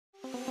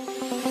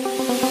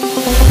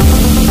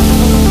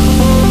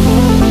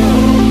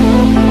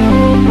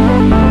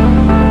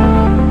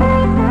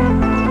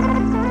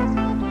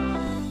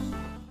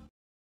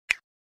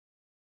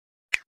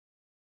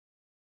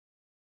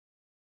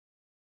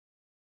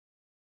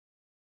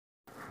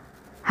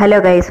Hello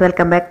guys,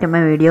 welcome back to my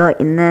video.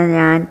 ഇന്ന്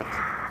ഞാൻ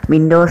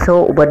വിൻഡോസോ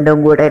ഉബുണ്ടും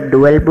കൂടെ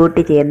ഡുവൽ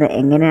ബൂട്ട് ചെയ്യുന്നത്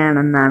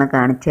എങ്ങനെയാണെന്നാണ്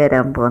കാണിച്ചു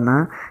തരാൻ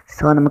പോകുന്നത്.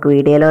 സോ നമുക്ക്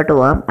വീഡിയോയിലോട്ട്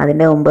പോകാം.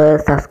 അതിൻ്റെ മുമ്പ്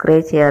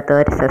സബ്സ്ക്രൈബ്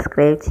ചെയ്യാത്തവർ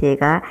സബ്സ്ക്രൈബ്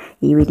ചെയ്യുക.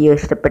 ഈ വീഡിയോ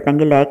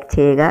ഇഷ്ടപ്പെട്ടെങ്കിൽ ലൈക്ക്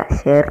ചെയ്യുക,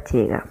 ഷെയർ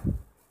ചെയ്യുക.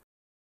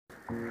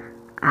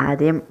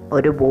 ആദ്യം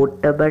ഒരു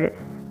ബൂട്ടബിൾ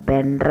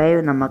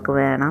പെൻഡ്രൈവ് നമുക്ക്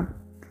വേണം.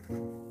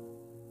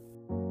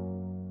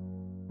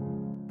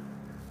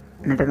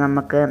 എന്നിട്ട്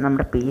നമുക്ക്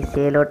നമ്മുടെ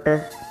PC-യിലോട്ട്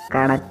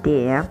കണക്ട്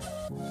ചെയ്യാം.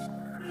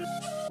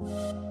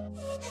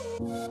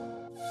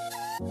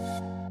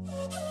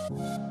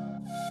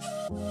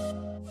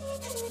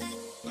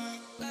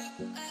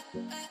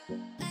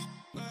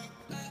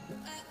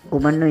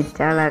 ഉബുണ്ടു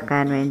ഇൻസ്റ്റാൾ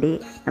ആക്കാൻ വേണ്ടി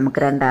നമുക്ക്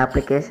 2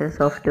 ആപ്ലിക്കേഷൻ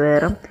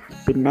സോഫ്റ്റ്വെയറും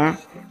പിന്നെ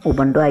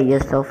ഉബുണ്ടു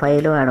ISO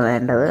ഫയലുമാണ്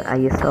വേണ്ടത്.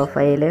 ISO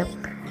ഫയൽ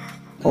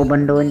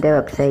ഉബുണ്ടുവിൻ്റെ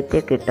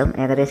വെബ്സൈറ്റിൽ കിട്ടും.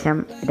 ഏകദേശം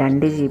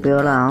 2 GB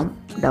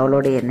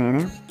ഡൗൺലോഡ്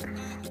ചെയ്യുന്നതിന്.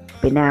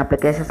 പിന്നെ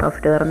ആപ്ലിക്കേഷൻ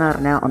സോഫ്റ്റ്വെയർ എന്ന്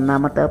പറഞ്ഞാൽ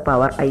ഒന്നാമത്തെ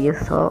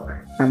PowerISO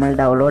നമ്മൾ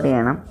ഡൗൺലോഡ്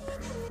ചെയ്യണം.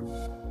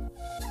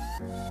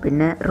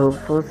 പിന്നെ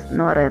റൂഫൂസ്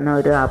എന്ന് പറയുന്ന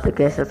ഒരു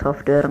ആപ്ലിക്കേഷൻ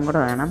സോഫ്റ്റ്വെയറും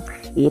കൂടെ വേണം.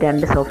 ഈ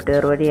 2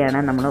 സോഫ്റ്റ്വെയർ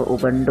വഴിയാണ് നമ്മൾ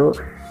ഉബുണ്ടു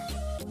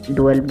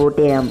ഡുവൽ ബൂട്ട്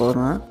ചെയ്യാൻ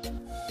പോകുന്നത്.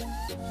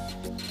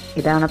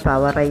 ഇതാണ്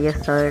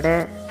PowerISOയുടെ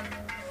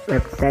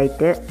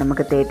വെബ്സൈറ്റ്.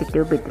 നമുക്ക്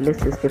 32 ബിറ്റിലും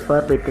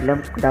 64 ബിറ്റിലും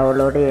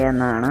ഡൗൺലോഡ്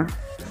ചെയ്യാവുന്നതാണ്.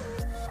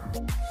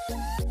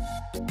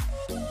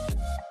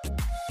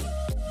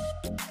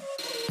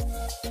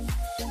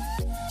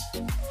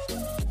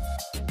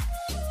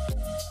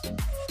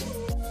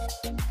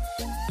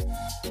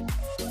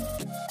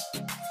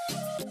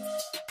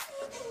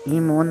 ഈ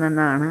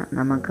 3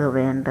 നമുക്ക്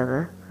വേണ്ടത്.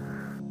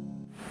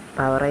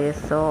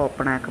 PowerISO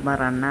ഓപ്പൺ ആക്കുമ്പോൾ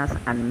റൺ ആസ്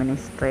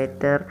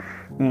അഡ്മിനിസ്ട്രേറ്റർ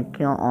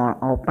ഞെക്കി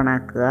ഓപ്പൺ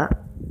ആക്കുക.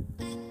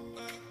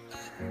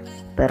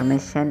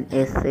 പെർമിഷൻ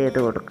യെസ് ചെയ്ത്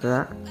കൊടുക്കുക.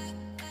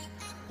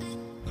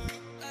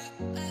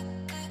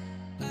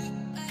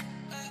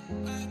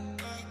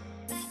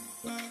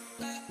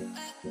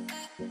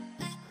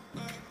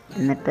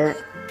 എന്നിട്ട്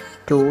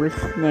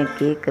ടൂൾസ്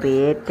ഞെക്കി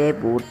create A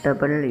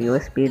bootable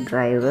USB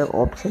drive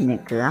option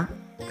ഞെക്കുക.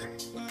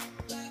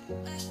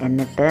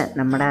 എന്നിട്ട്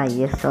നമ്മുടെ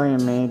ISO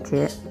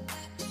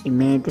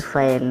ഇമേജ്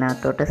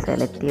ഫയലിനകത്തോട്ട്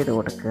സെലക്ട് ചെയ്ത്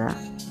കൊടുക്കുക.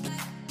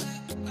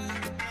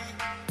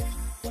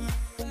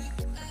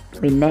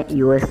 പിന്നെ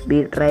USB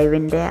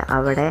ഡ്രൈവിൻ്റെ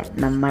അവിടെ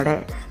നമ്മുടെ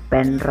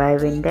പെൻ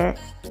ഡ്രൈവിൻ്റെ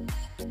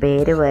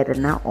പേര്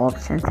വരുന്ന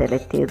ഓപ്ഷൻ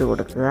സെലക്ട് ചെയ്ത്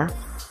കൊടുക്കുക.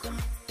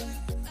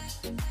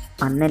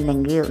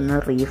 വന്നില്ലെങ്കിൽ ഒന്ന്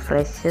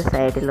റീഫ്രഷ്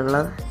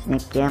സൈഡിലുള്ള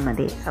ഞെക്കിയാൽ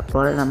മതി.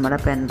 അപ്പോൾ നമ്മുടെ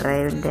പെൻ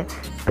ഡ്രൈവിൻ്റെ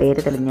പേര്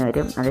തെളിഞ്ഞു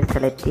വരും. അത്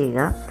സെലക്ട്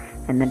ചെയ്യുക.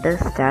 എന്നിട്ട്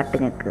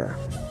സ്റ്റാർട്ട് ഞെക്കുക.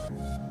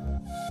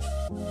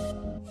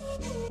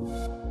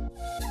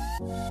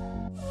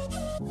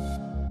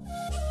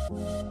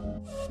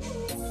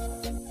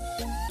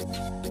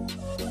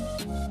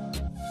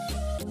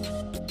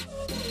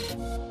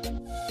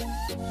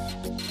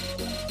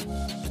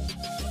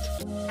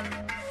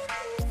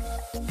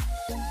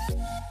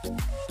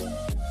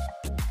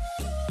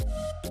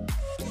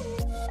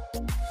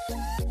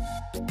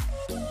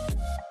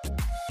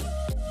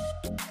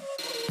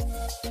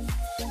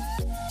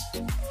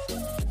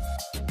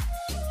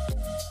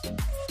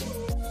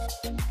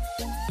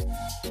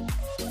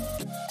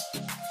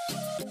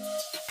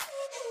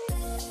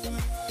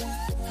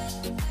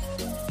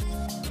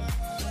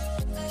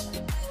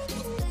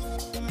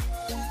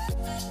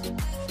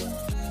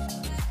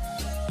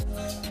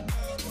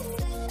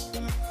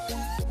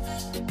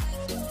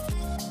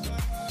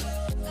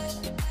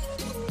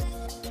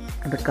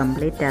 അത്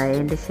കംപ്ലീറ്റ്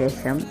ആയതിൻ്റെ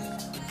ശേഷം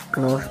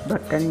ക്ലോസ്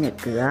ബട്ടൺ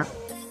ഞെക്കുക.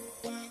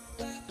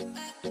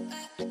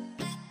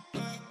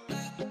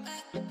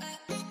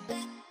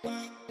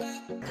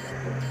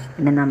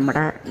 പിന്നെ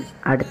നമ്മുടെ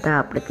അടുത്ത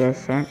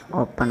ആപ്ലിക്കേഷൻ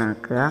ഓപ്പൺ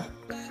ആക്കുക.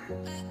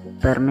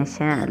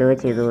 പെർമിഷൻ അലോ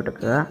ചെയ്ത്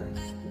കൊടുക്കുക.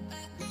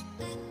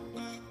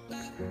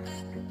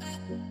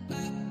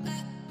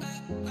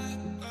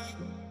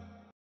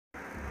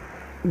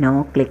 നോ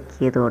ക്ലിക്ക്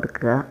ചെയ്ത്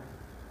കൊടുക്കുക.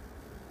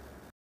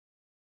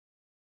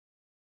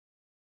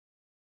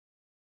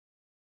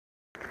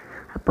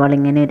 അപ്പോൾ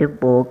ഇങ്ങനെ ഒരു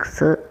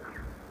ബോക്സ്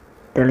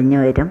തെളിഞ്ഞു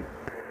വരും.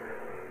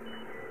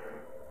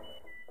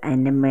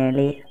 അതിൻ്റെ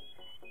മേളിൽ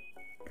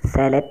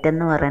സെലക്ട്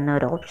എന്ന് പറയുന്ന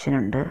ഒരു ഓപ്ഷൻ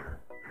ഉണ്ട്.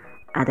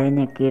 അത്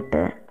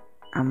ഞെക്കിയിട്ട്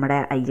നമ്മുടെ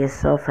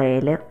ISO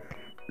ഫയൽ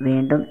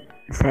വീണ്ടും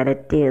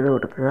സെലക്ട് ചെയ്ത്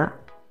കൊടുക്കുക.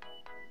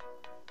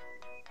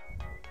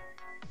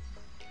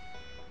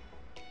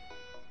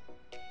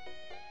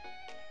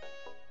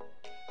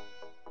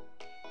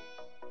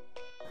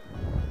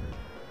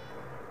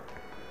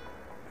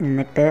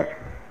 എന്നിട്ട്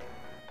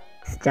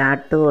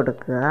സ്റ്റാർട്ട്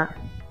കൊടുക്കുക.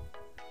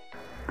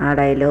 ആ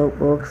ഡയലോഗ്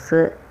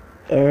ബോക്സ്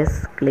യെസ്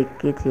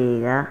ക്ലിക്ക്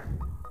ചെയ്യുക.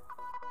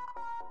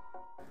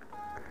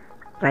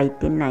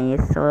 Right in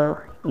ISO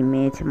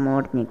image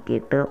mode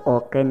ഞെക്കിയിട്ട്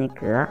okay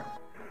ഞെക്കുക.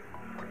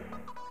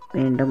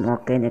 വീണ്ടും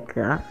ഓക്കെ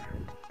ഞെക്കുക.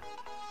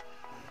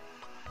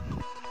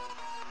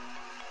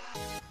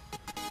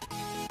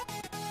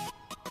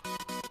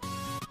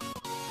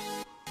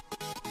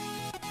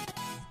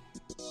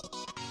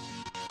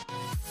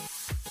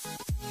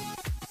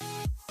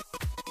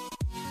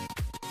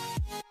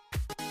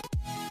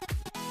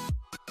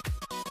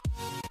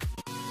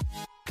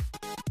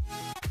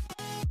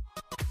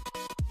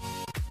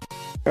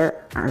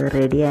 അത്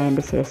റെഡി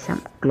ആയതിൻ്റെ ശേഷം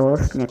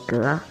ക്ലോസ്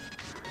ഞെക്കുക.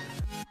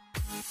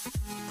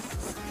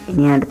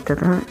 ഇനി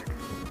അടുത്തത്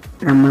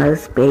നമ്മൾ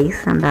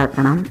സ്പേസ്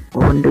ഉണ്ടാക്കണം.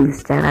 ഉബുണ്ടു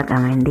ഇൻസ്റ്റാൾ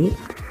ആക്കാൻ വേണ്ടി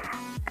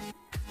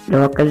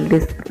ലോക്കൽ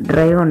ഡിസ്ക്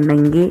ഡ്രൈവ്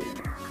ഉണ്ടെങ്കിൽ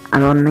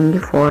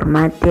അതൊന്നെങ്കിൽ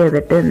ഫോർമാറ്റ്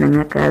ചെയ്തിട്ട്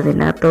നിങ്ങൾക്ക്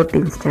അതിനകത്തോട്ട്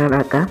ഇൻസ്റ്റാൾ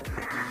ആക്കാം.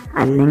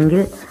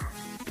 അല്ലെങ്കിൽ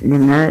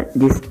നിങ്ങൾ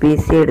ദിസ് പി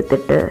സി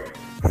എടുത്തിട്ട്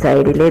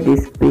സൈഡിലെ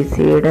ദിസ് പി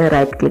സിയുടെ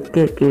റൈറ്റ്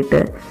ക്ലിക്ക്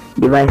ആക്കിയിട്ട്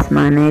ഡിവൈസ്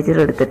മാനേജർ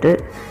എടുത്തിട്ട്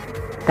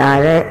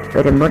താഴെ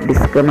വരുമ്പോൾ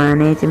ഡിസ്ക്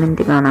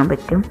മാനേജ്മെൻറ്റ് കാണാൻ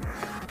പറ്റും.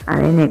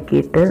 അത്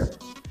ഞെക്കിയിട്ട്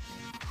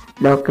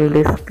ലോക്കൽ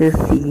ഡിസ്ക്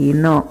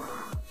സീന്നോ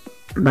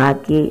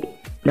ബാക്കി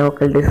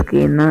ലോക്കൽ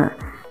ഡിസ്കിൽ നിന്ന്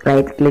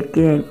റൈറ്റ്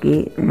ക്ലിക്ക് ഞെക്കി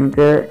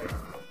നിങ്ങൾക്ക്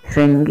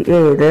ഷ്രിങ്ക്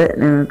ചെയ്ത്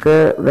നിങ്ങൾക്ക്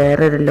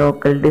വേറൊരു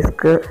ലോക്കൽ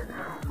ഡിസ്ക്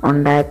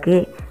ഉണ്ടാക്കി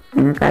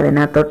നിങ്ങൾക്ക്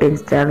അതിനകത്തോട്ട്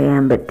ഇൻസ്റ്റാൾ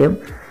ചെയ്യാൻ പറ്റും.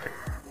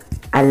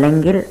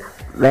 അല്ലെങ്കിൽ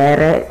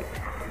വേറെ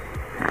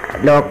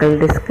ലോക്കൽ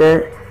ഡിസ്ക്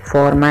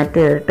ഫോർമാറ്റ്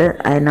ചെയ്തിട്ട്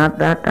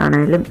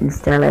അതിനകത്തോട്ടാണെങ്കിലും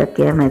ഇൻസ്റ്റാൾ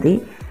ആക്കിയാൽ മതി.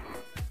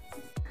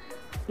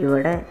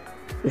 ഇവിടെ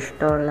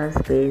ഇഷ്ടമുള്ള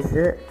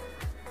സ്പേസ്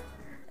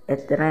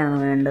എത്രയാണ്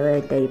വേണ്ടത്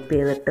ടൈപ്പ്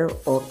ചെയ്തിട്ട്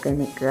ഓക്കെ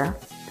നിൽക്കുക.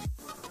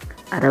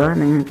 അഥവാ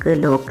നിങ്ങൾക്ക്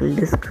ലോക്കൽ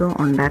ഡിസ്ക്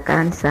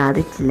ഉണ്ടാക്കാൻ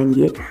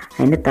സാധിച്ചില്ലെങ്കിൽ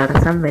അതിന്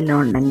തടസ്സം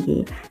വല്ലതും ഉണ്ടെങ്കിൽ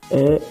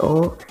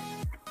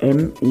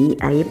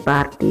AOMEI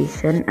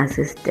പാർട്ടീഷൻ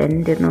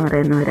അസിസ്റ്റൻ്റ് എന്ന്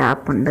പറയുന്ന ഒരു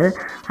ആപ്പുണ്ട്.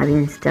 അത്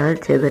ഇൻസ്റ്റാൾ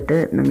ചെയ്തിട്ട്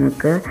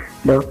നിങ്ങൾക്ക്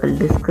ലോക്കൽ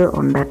ഡിസ്ക്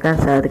ഉണ്ടാക്കാൻ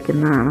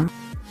സാധിക്കുന്നതാണ്.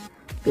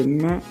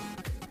 പിന്നെ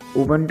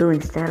ഉബുണ്ടു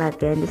ഇൻസ്റ്റാൾ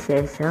ആക്കിയതിന്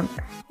ശേഷം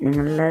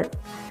നിങ്ങളുടെ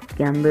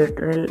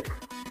കമ്പ്യൂട്ടറിൽ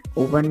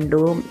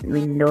ഉബുണ്ടുവും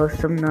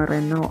വിൻഡോസും എന്ന്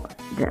പറയുന്ന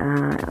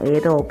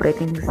ഏത്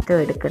ഓപ്പറേറ്റിംഗ്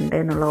സിസ്റ്റം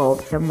എടുക്കണ്ടേന്നുള്ള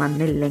ഓപ്ഷൻ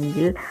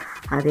വന്നില്ലെങ്കിൽ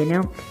അതിന്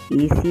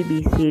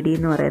Easybcd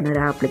എന്ന് പറയുന്ന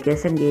ഒരു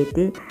ആപ്ലിക്കേഷൻ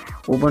കയറ്റി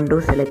ഉബുണ്ടു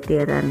സെലക്ട്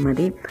ചെയ്താൽ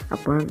മതി.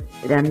 അപ്പോൾ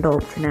 2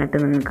 ഓപ്ഷനായിട്ട്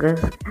നിങ്ങൾക്ക്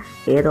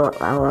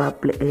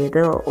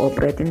ഏത്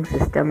ഓപ്പറേറ്റിംഗ്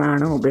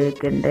സിസ്റ്റമാണ്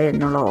ഉപയോഗിക്കേണ്ടത്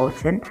എന്നുള്ള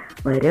ഓപ്ഷൻ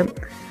വരും.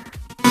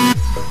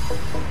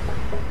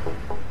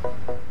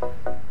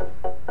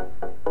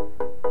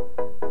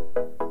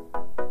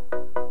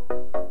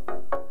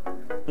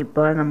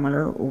 ഇപ്പോൾ നമ്മൾ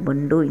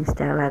ഉബുണ്ടു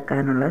ഇൻസ്റ്റാൾ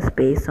ആക്കാനുള്ള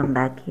സ്പേസ്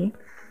ഉണ്ടാക്കി.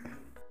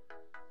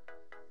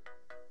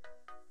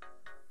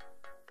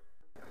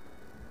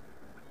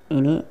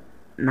 ഇനി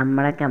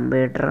നമ്മളെ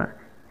കമ്പ്യൂട്ടർ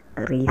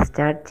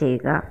റീസ്റ്റാർട്ട്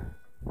ചെയ്യുക.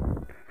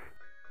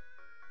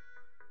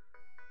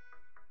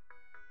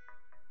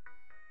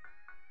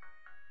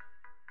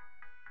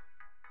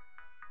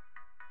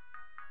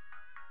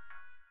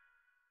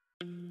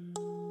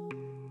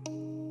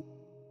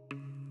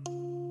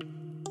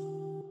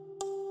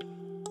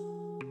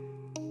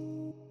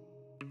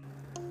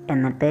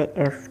 എന്നിട്ട്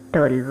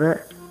F12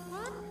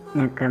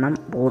 ഞെക്കണം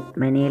ബൂട്ട്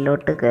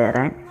മെനുവിലോട്ട്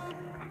കയറാൻ.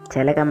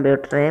 ചില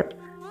കമ്പ്യൂട്ടറെ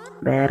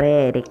വേറെ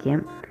ആയിരിക്കും.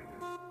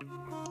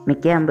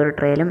 മിക്ക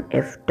കമ്പ്യൂട്ടറിലും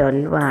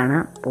F12 ആണ്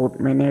ബൂട്ട്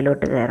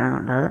മെനുവിലോട്ട്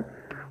കയറാനുള്ളത്.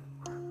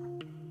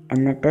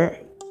 എന്നിട്ട്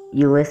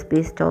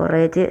USB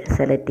സ്റ്റോറേജ്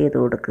സെലക്ട് ചെയ്ത്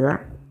കൊടുക്കുക.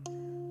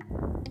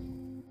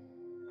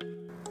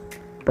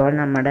 ഇപ്പോൾ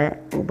നമ്മുടെ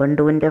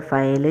ഉബുണ്ടുവിൻ്റെ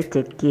ഫയൽ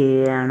ചെക്ക്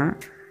ചെയ്യുകയാണ്.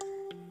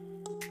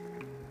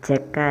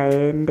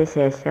 ചെക്കായതിൻ്റെ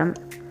ശേഷം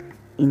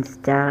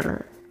ഇൻസ്റ്റാൾ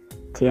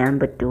ചെയ്യാൻ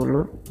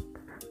പറ്റുള്ളൂ.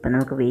 അപ്പം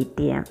നമുക്ക്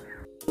വെയിറ്റ് ചെയ്യാം.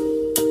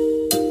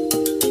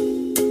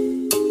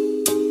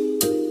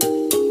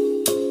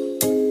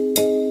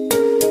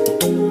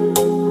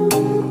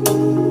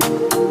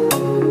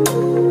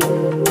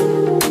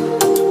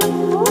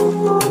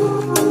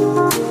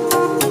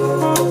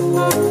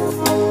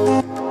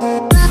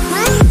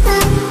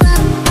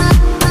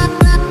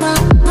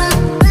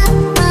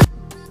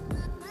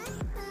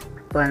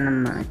 ഇപ്പോൾ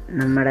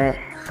നമ്മുടെ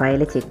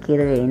ഫയൽ ചെക്ക്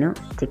ചെയ്ത് കഴിഞ്ഞു.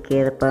 ചെക്ക്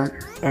ചെയ്തപ്പം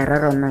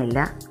എററൊന്നുമില്ല.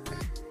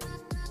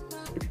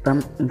 ഇപ്പം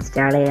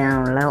ഇൻസ്റ്റാൾ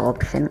ചെയ്യാനുള്ള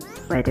ഓപ്ഷൻ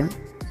വരും.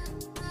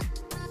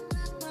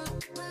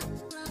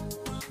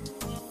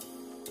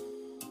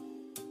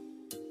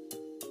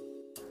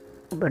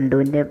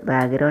 ഉബുണ്ടുവിൻ്റെ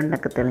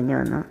ബാക്ക്ഗ്രൗണ്ടൊക്കെ തെളിഞ്ഞു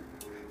വന്നു.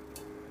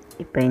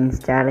 ഇപ്പം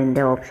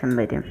ഇൻസ്റ്റാളിൻ്റെ ഓപ്ഷൻ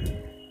വരും.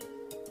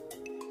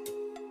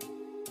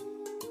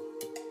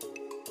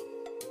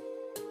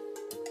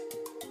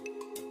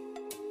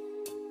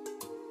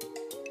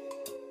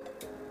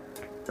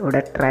 ഇവിടെ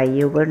ട്രൈ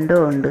ഉബുണ്ടു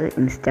ഉണ്ട്,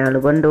 ഇൻസ്റ്റാൾ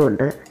ഉബുണ്ടു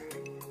ഉണ്ട്.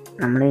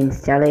 നമ്മൾ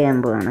ഇൻസ്റ്റാൾ ചെയ്യാൻ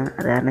പോവാണ്.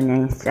 അത് കാരണം ഞാൻ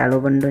ഇൻസ്റ്റാൾ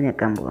ഉബുണ്ടു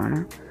ഞെക്കാൻ പോവാണ്.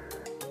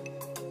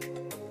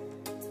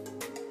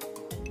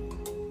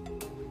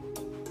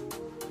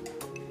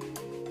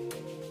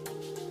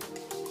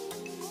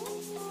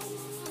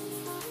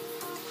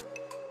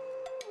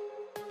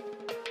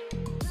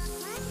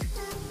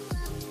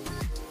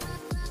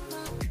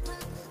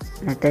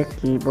 എന്നിട്ട്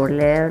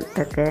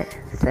കീബോർഡിലോട്ടൊക്കെ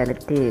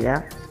സെലക്ട്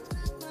ചെയ്യുക.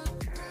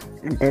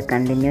 എന്നിട്ട്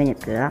കണ്ടിന്യൂ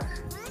ഞെക്കുക.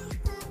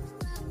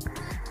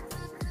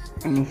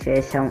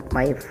 അതിനുശേഷം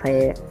വൈഫൈ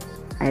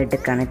ആയിട്ട്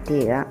കണക്ട്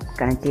ചെയ്യുക.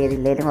 കണക്ട്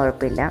ചെയ്തില്ലെങ്കിലും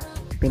കുഴപ്പമില്ല,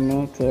 പിന്നെ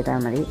ചെയ്താൽ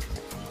മതി.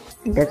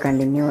 ഇത്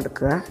കണ്ടിന്യൂ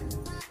കൊടുക്കുക.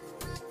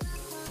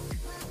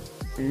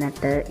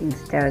 എന്നിട്ട്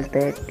install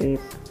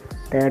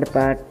third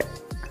part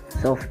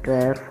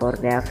software for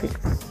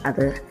graphics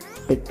അത്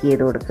ടിക്ക്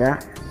ചെയ്ത് കൊടുക്കുക.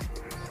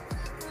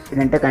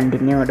 എന്നിട്ട്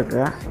കണ്ടിന്യൂ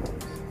കൊടുക്കുക.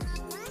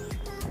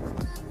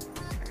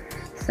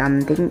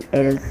 സംതിങ്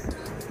എൽസ്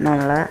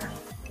എന്നുള്ള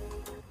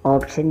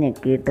ഓപ്ഷൻ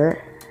ഞെക്കിയിട്ട്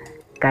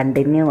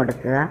കണ്ടിന്യൂ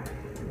കൊടുക്കുക.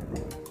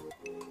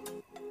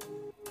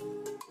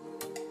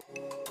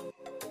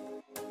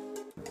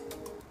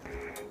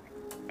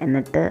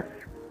 എന്നിട്ട്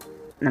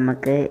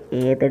നമുക്ക്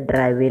ഏത്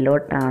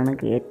ഡ്രൈവിലോട്ടാണ്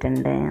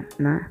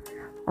കയറ്റേണ്ടതെന്ന്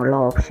ഉള്ള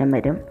ഓപ്ഷൻ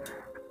വരും.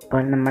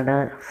 അപ്പോൾ നമ്മൾ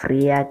ഫ്രീ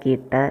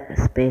ആക്കിയിട്ട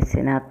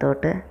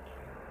സ്പേസിനകത്തോട്ട്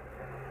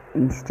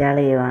ഇൻസ്റ്റാൾ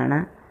ചെയ്യുവാണ്.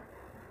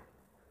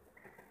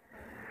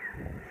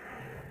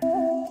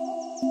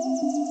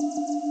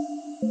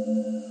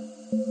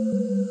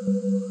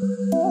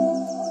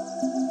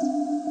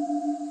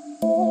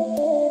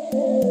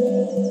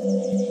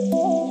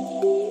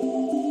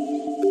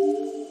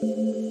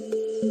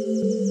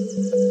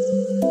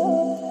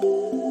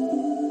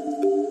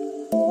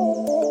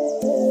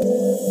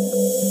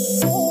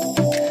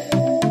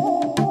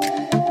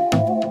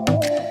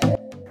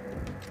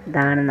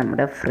 ഇതാണ്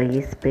നമ്മുടെ ഫ്രീ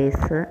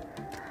സ്പേസ്.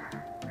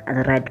 അത്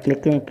റൈറ്റ്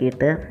ക്ലിക്ക്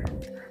ഞെക്കിയിട്ട്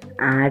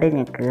ആഡ്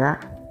ഞെക്കുക.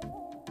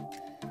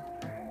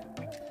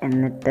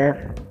 എന്നിട്ട്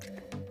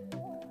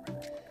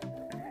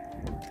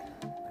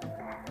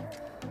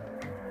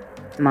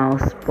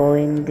മൗസ്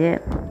പോയിൻ്റ്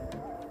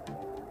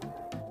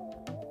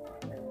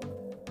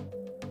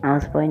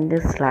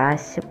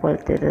സ്ലാഷ്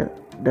പോലത്തെ ഒരു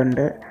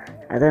ഇതുണ്ട്,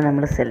 അത്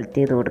നമ്മൾ സെലക്ട്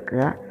ചെയ്ത്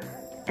കൊടുക്കുക.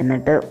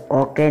 എന്നിട്ട്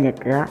ഓക്കെ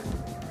ഞെക്കുക.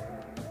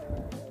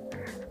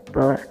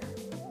 അപ്പോൾ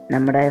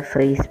നമ്മുടെ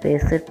ഫ്രീ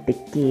സ്പേസ്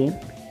ടിക്ക്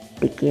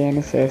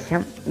ചെയ്തതിന്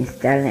ശേഷം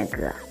ഇൻസ്റ്റാൾ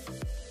ഞെക്കുക.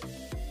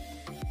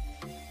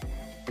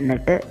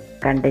 എന്നിട്ട്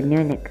കണ്ടിന്യൂ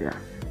ഞെക്കുക.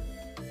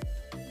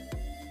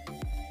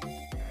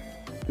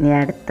 ഇനി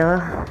അടുത്ത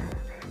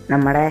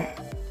നമ്മുടെ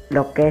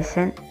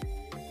ലൊക്കേഷൻ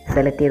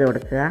സെലക്ട് ചെയ്ത്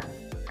കൊടുക്കുക.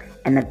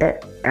 എന്നിട്ട്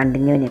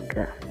കണ്ടിന്യൂ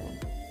ഞെക്കുക.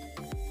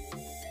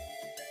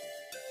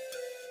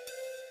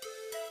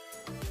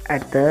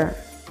 അടുത്ത്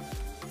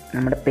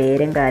നമ്മുടെ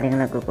പേരും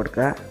കാര്യങ്ങളൊക്കെ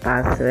കൊടുക്കുക.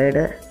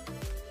 പാസ്വേഡ്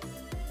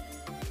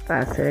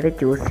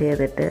ചൂസ്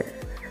ചെയ്തിട്ട്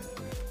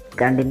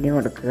കണ്ടിന്യൂ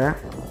കൊടുക്കുക.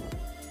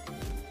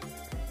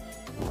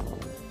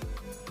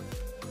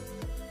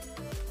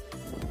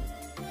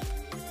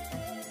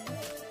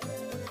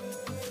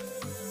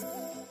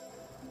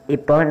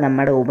 ഇപ്പോൾ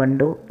നമ്മുടെ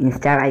ഉബുണ്ടു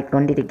ഇൻസ്റ്റാൾ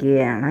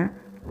ആയിക്കൊണ്ടിരിക്കുകയാണ്.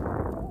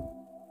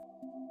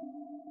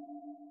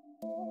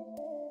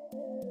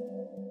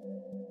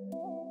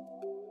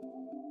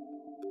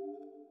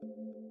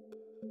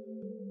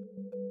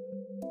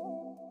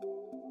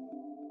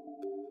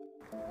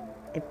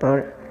 ഇപ്പോൾ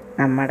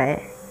നമ്മുടെ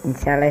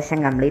ഇൻസ്റ്റാളേഷൻ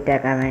കംപ്ലീറ്റ്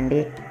ആക്കാൻ വേണ്ടി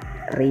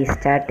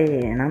റീസ്റ്റാർട്ട്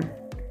ചെയ്യണം.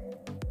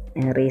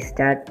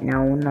 റീസ്റ്റാർട്ട്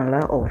നൗ എന്നുള്ള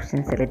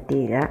ഓപ്ഷൻ സെലക്ട്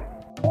ചെയ്യുക.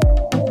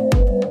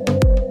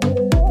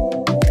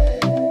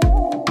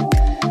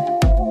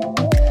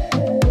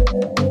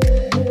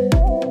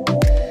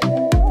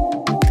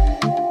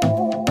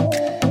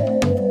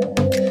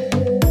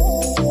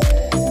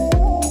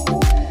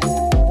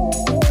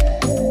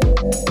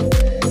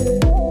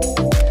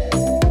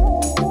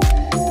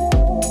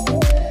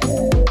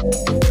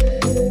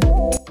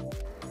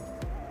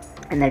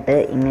 എന്നിട്ട്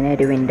ഇങ്ങനെ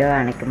ഒരു വിൻഡോ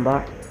കാണിക്കുമ്പോൾ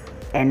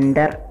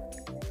എൻ്റർ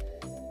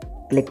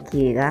ക്ലിക്ക്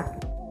ചെയ്യുക.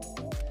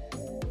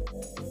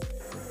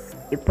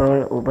 ഇപ്പോൾ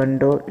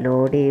ഉബുണ്ടു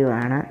ലോഡ്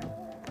ചെയ്യുവാണ്.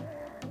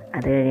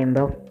 അത്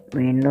കഴിയുമ്പോൾ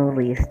വീണ്ടും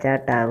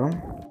റീസ്റ്റാർട്ട് ആകും.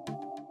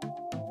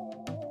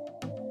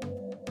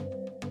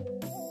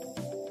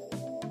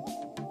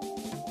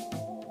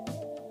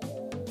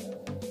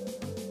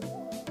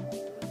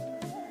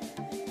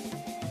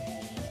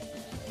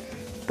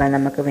 ഇപ്പം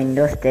നമുക്ക്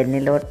വിൻഡോസ്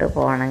 10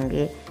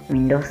 പോകണമെങ്കിൽ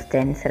വിൻഡോസ്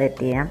 10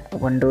 സെലക്ട് ചെയ്യാം.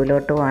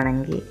 ഉബുണ്ടുവിലോട്ട്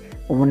പോകണമെങ്കിൽ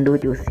ഉബുണ്ടു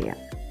ചൂസ് ചെയ്യാം.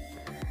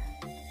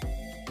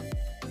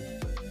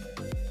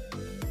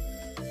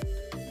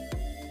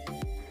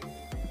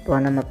 ഇപ്പോൾ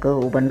നമുക്ക്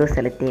ഉബുണ്ടു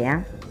സെലക്ട് ചെയ്യാം.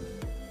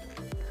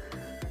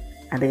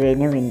 അത്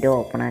കഴിഞ്ഞ് വിൻഡോ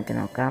ഓപ്പൺ ആക്കി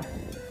നോക്കാം.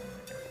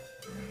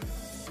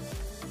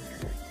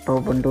 ഇപ്പോൾ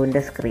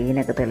ഉബുണ്ടുവിൻ്റെ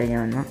സ്ക്രീനൊക്കെ തെളിഞ്ഞു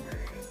വന്നു.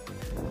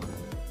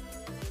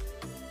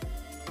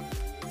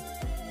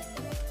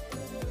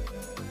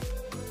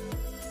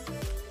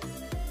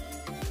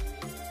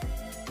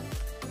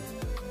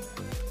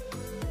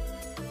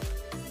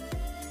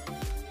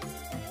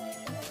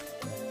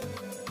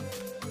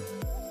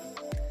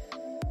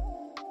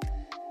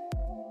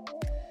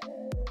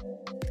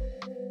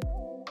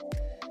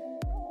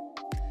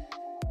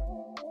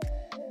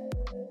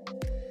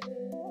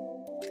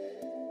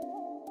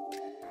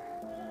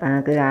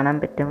 നമുക്ക് കാണാൻ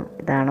പറ്റും,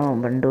 ഇതാണ്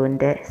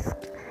ഉബുണ്ടുവിൻ്റെ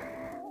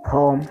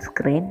ഹോം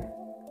സ്ക്രീൻ.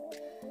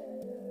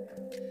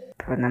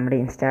 അപ്പോൾ നമ്മുടെ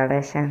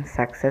ഇൻസ്റ്റാളേഷൻ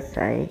സക്സസ്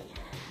ആയി.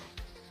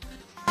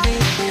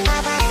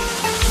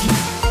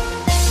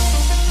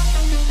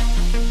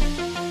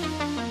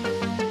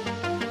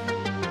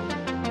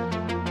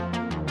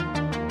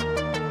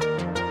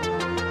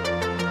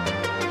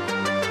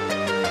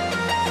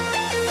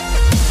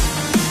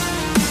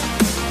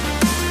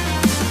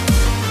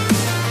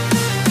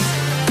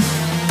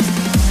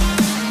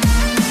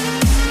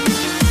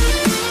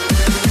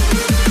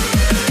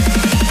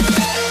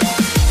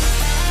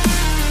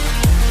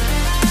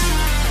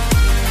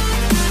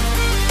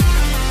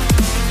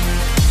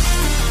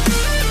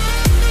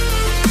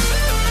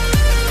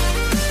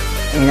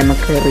 ഇനി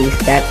നമുക്ക്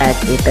റീസ്റ്റാർട്ട്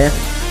ആക്കിയിട്ട്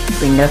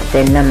വിൻഡോസ്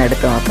 10 ഒന്ന്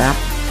എടുത്ത് നോക്കാം.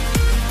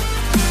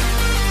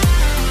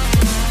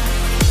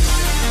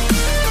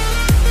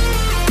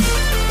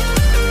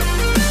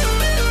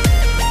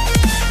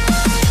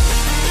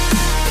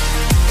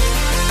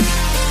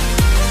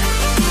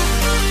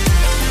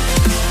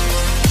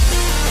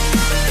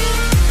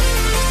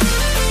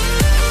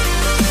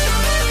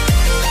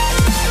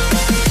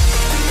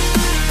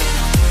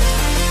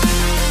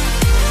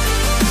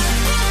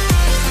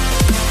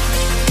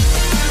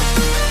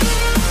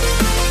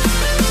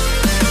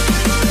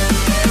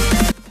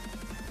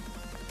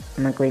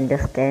 നമുക്ക്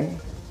വിൻഡോസ് 10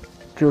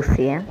 ചൂസ്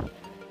ചെയ്യാം.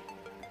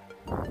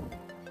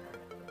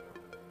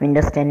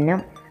 വിൻഡോസ് 10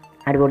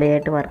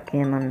 അടിപൊളിയായിട്ട് വർക്ക്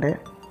ചെയ്യുന്നുണ്ട്.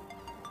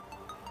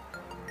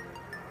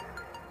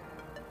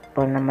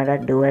 ഇപ്പോൾ നമ്മുടെ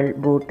ഡുവൽ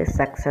ബൂട്ട്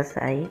സക്സസ്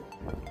ആയി.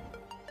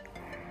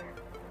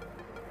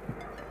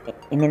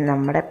 ഇനി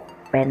നമ്മുടെ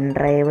പെൻ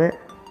ഡ്രൈവ്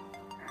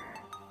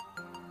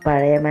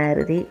പഴയ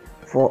മാതിരി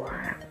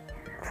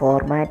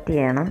ഫോർമാറ്റ്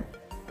ചെയ്യണം.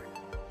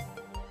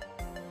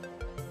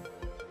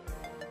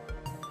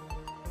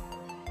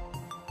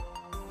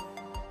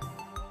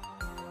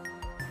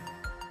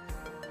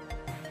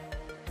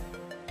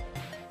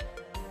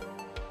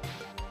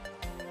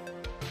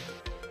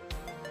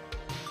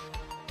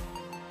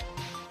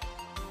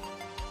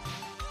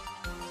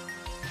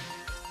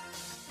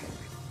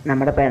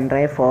 നമ്മുടെ പെൻ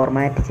ഡ്രൈവ്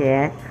ഫോർമാറ്റ്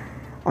ചെയ്യാൻ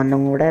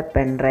ഒന്നും കൂടെ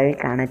പെൻ ഡ്രൈവ്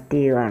കണക്ട്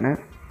ചെയ്യുവാണ്.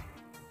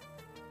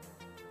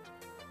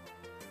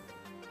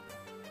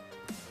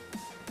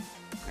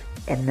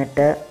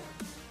 എന്നിട്ട്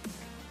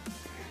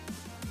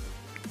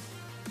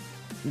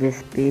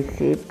ദിസ്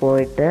PC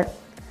പോയിട്ട്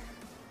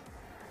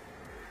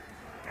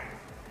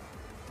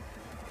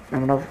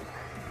നമ്മുടെ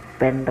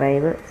പെൻ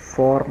ഡ്രൈവ്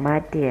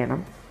ഫോർമാറ്റ്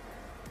ചെയ്യണം.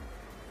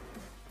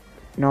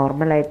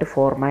 നോർമലായിട്ട്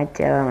ഫോർമാറ്റ്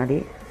ചെയ്താൽ മതി.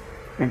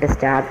 എന്നിട്ട്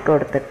സ്റ്റാർട്ട്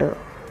കൊടുത്തിട്ട്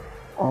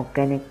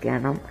ഓക്കെ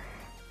നിൽക്കണം.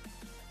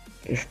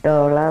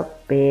 ഇഷ്ടമുള്ള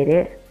പേര്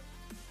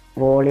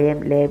വോളിയം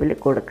ലേബിൾ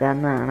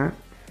കൊടുക്കാവുന്നതാണ്.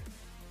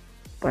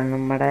 ഇപ്പോൾ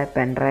നമ്മുടെ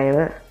പെൻ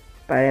ഡ്രൈവ്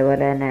പഴയ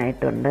പോലെ തന്നെ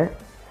ആയിട്ടുണ്ട്.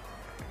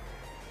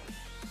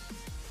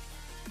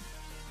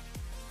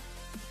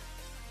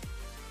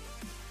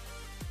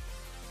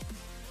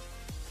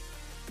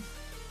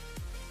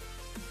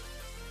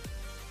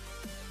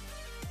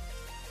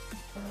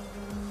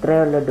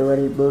 ഇത്രയുള്ള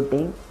ഡുവൽ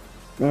ബൂട്ടിംഗ്.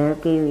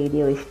 നിങ്ങൾക്ക് ഈ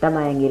വീഡിയോ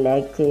ഇഷ്ടമായെങ്കിൽ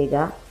ലൈക്ക് ചെയ്യുക,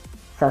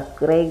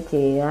 സബ്സ്ക്രൈബ്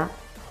ചെയ്യുക,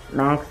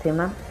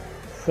 മാക്സിമം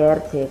ഷെയർ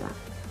ചെയ്യുക.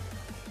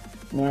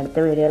 ഇനി അടുത്ത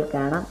വീഡിയോയിൽ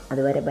കാണാം.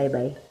 അതുവരെ ബൈ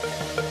ബൈ.